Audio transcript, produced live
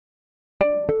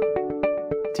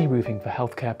Deroofing for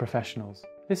healthcare professionals.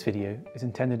 This video is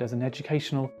intended as an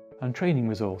educational and training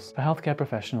resource for healthcare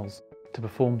professionals to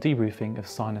perform deroofing of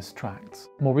sinus tracts,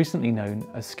 more recently known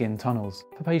as skin tunnels,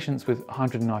 for patients with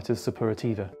Hidradenitis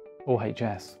Suppurativa, or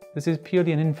HS. This is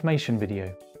purely an information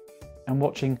video, and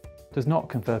watching does not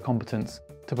confer competence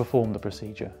to perform the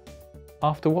procedure.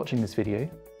 After watching this video,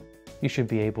 you should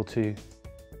be able to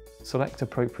select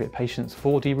appropriate patients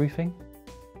for deroofing,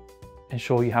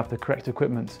 ensure you have the correct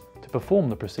equipment to perform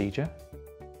the procedure,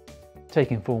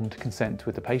 take informed consent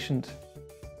with the patient,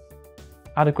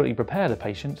 adequately prepare the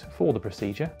patient for the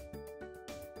procedure,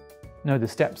 know the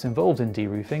steps involved in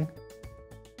deroofing,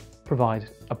 provide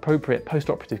appropriate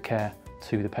post-operative care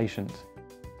to the patient.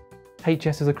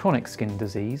 HS is a chronic skin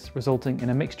disease resulting in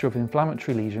a mixture of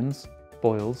inflammatory lesions,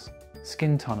 boils,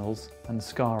 skin tunnels and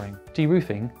scarring.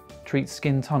 Deroofing treats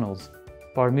skin tunnels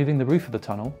by removing the roof of the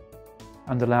tunnel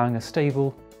and allowing a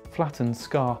stable, flattened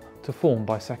scar to form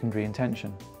by secondary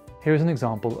intention. Here is an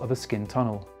example of a skin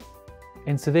tunnel.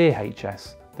 In severe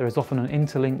HS, there is often an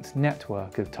interlinked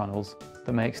network of tunnels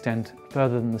that may extend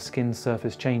further than the skin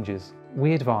surface changes.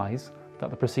 We advise that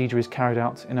the procedure is carried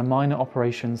out in a minor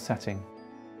operations setting,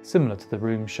 similar to the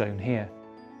room shown here.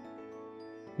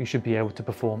 You should be able to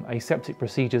perform aseptic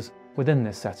procedures within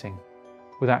this setting,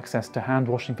 with access to hand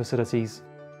washing facilities,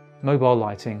 mobile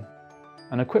lighting,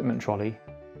 an equipment trolley,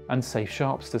 and safe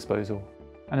sharps disposal.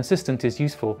 An assistant is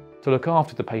useful to look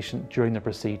after the patient during the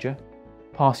procedure,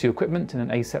 pass you equipment in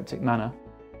an aseptic manner,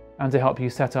 and to help you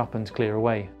set up and clear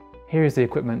away. Here is the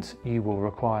equipment you will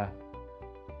require.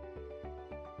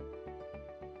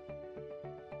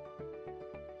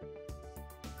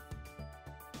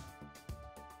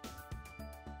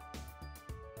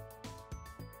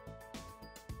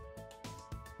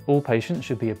 All patients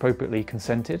should be appropriately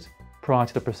consented prior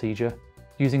to the procedure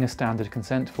using a standard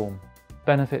consent form.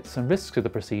 Benefits and risks of the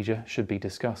procedure should be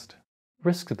discussed.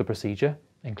 Risks of the procedure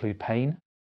include pain,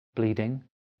 bleeding,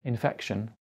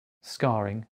 infection,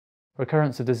 scarring,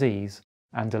 recurrence of disease,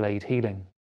 and delayed healing.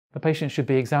 The patient should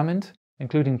be examined,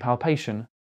 including palpation,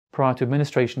 prior to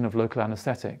administration of local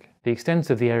anaesthetic. The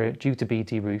extent of the area due to be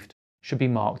deroofed should be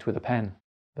marked with a pen.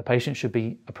 The patient should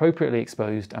be appropriately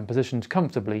exposed and positioned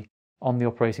comfortably on the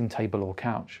operating table or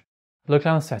couch.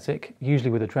 Local anaesthetic,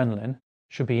 usually with adrenaline,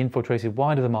 should be infiltrated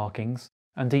wide of the markings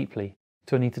and deeply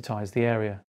to anaesthetise the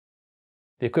area.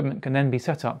 The equipment can then be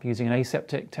set up using an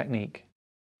aseptic technique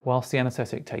whilst the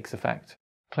anaesthetic takes effect.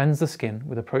 Cleanse the skin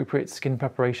with appropriate skin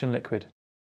preparation liquid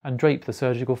and drape the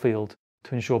surgical field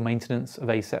to ensure maintenance of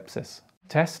asepsis.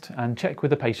 Test and check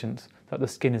with the patient that the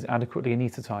skin is adequately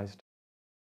anaesthetised.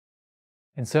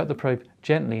 Insert the probe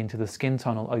gently into the skin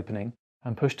tunnel opening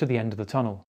and push to the end of the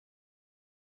tunnel.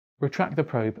 Retract the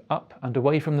probe up and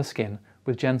away from the skin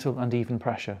with gentle and even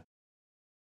pressure.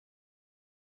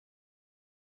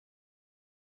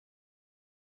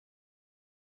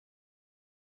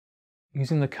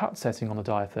 Using the cut setting on the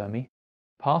diathermy,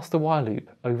 pass the wire loop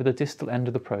over the distal end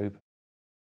of the probe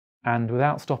and,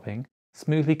 without stopping,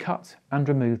 smoothly cut and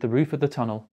remove the roof of the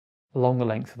tunnel along the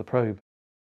length of the probe.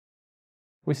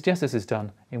 We suggest this is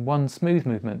done in one smooth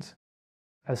movement,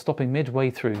 as stopping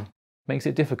midway through makes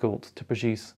it difficult to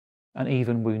produce an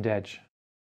even wound edge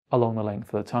along the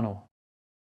length of the tunnel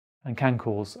and can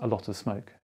cause a lot of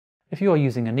smoke. If you are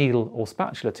using a needle or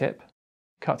spatula tip,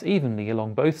 cut evenly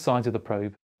along both sides of the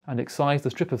probe and excise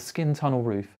the strip of skin tunnel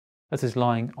roof that is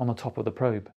lying on the top of the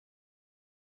probe.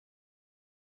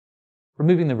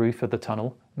 Removing the roof of the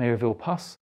tunnel may reveal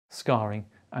pus, scarring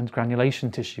and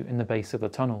granulation tissue in the base of the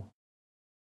tunnel.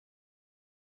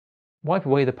 Wipe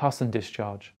away the pus and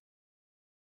discharge.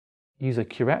 Use a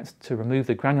curette to remove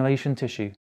the granulation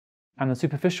tissue and the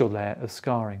superficial layer of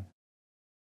scarring.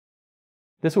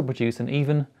 This will produce an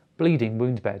even, bleeding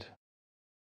wound bed.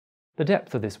 The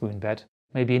depth of this wound bed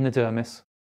may be in the dermis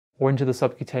or into the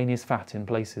subcutaneous fat in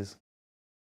places.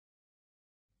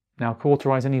 Now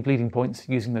cauterize any bleeding points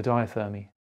using the diathermy.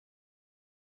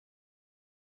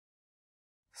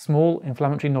 Small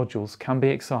inflammatory nodules can be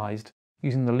excised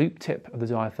using the loop tip of the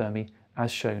diathermy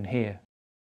as shown here.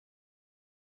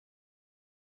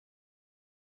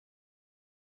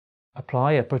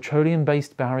 Apply a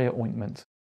petroleum-based barrier ointment.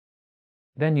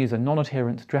 Then use a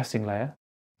non-adherent dressing layer,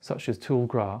 such as tulle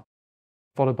gras,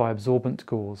 followed by absorbent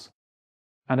gauze,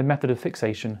 and a method of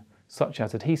fixation, such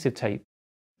as adhesive tape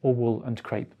or wool and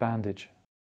crepe bandage.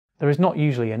 There is not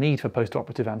usually a need for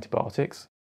post-operative antibiotics.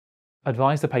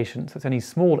 Advise the patient that any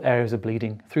small areas of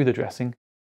bleeding through the dressing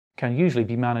can usually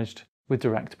be managed with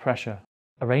direct pressure.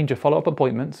 Arrange a follow-up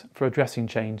appointment for a dressing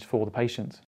change for the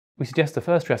patient. We suggest the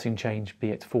first dressing change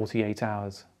be at 48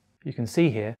 hours. You can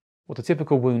see here what a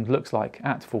typical wound looks like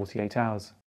at 48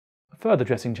 hours. Further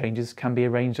dressing changes can be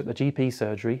arranged at the GP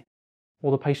surgery, or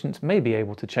the patient may be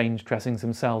able to change dressings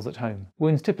themselves at home.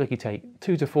 Wounds typically take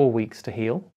 2 to 4 weeks to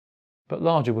heal, but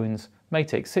larger wounds may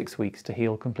take 6 weeks to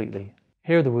heal completely.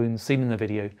 Here are the wounds seen in the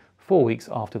video 4 weeks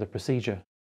after the procedure.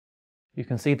 You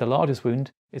can see the largest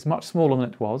wound is much smaller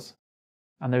than it was,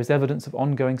 and there is evidence of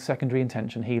ongoing secondary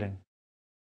intention healing.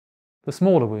 The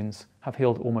smaller wounds have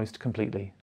healed almost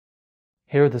completely.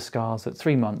 Here are the scars at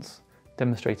 3 months,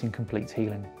 demonstrating complete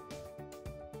healing.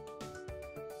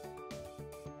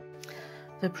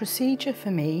 The procedure for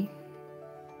me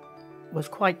was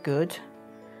quite good.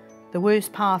 The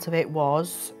worst part of it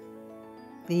was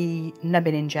the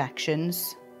numbing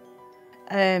injections.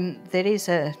 There is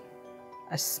a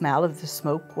smell of the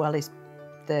smoke while it's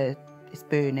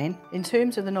burning. In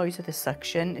terms of the noise of the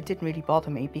suction, it didn't really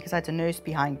bother me because I had a nurse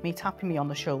behind me tapping me on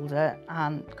the shoulder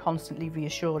and constantly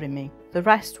reassuring me. The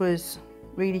rest was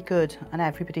really good and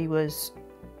everybody was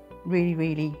really,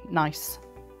 really nice,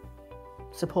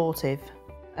 supportive.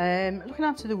 Looking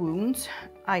after the wound,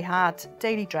 I had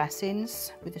daily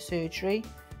dressings with the surgery,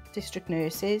 district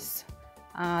nurses,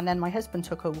 and then my husband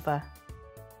took over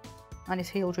and it's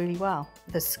healed really well.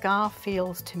 The scar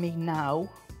feels to me now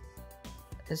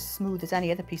as smooth as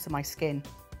any other piece of my skin.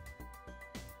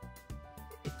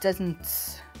 It doesn't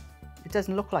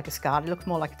look like a scar, it looks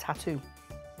more like a tattoo.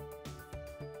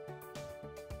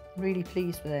 Really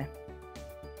pleased with it.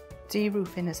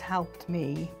 Deroofing has helped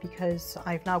me because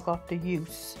I've now got the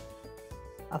use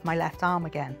of my left arm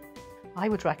again. I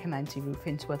would recommend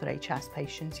deroofing to other HS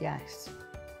patients, yes.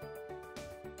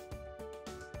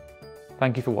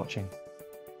 Thank you for watching.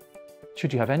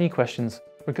 Should you have any questions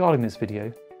regarding this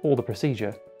video or the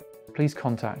procedure, please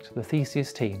contact the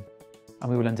Theseus team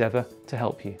and we will endeavour to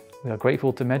help you. We are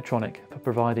grateful to Medtronic for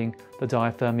providing the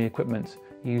diathermy equipment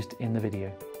used in the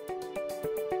video.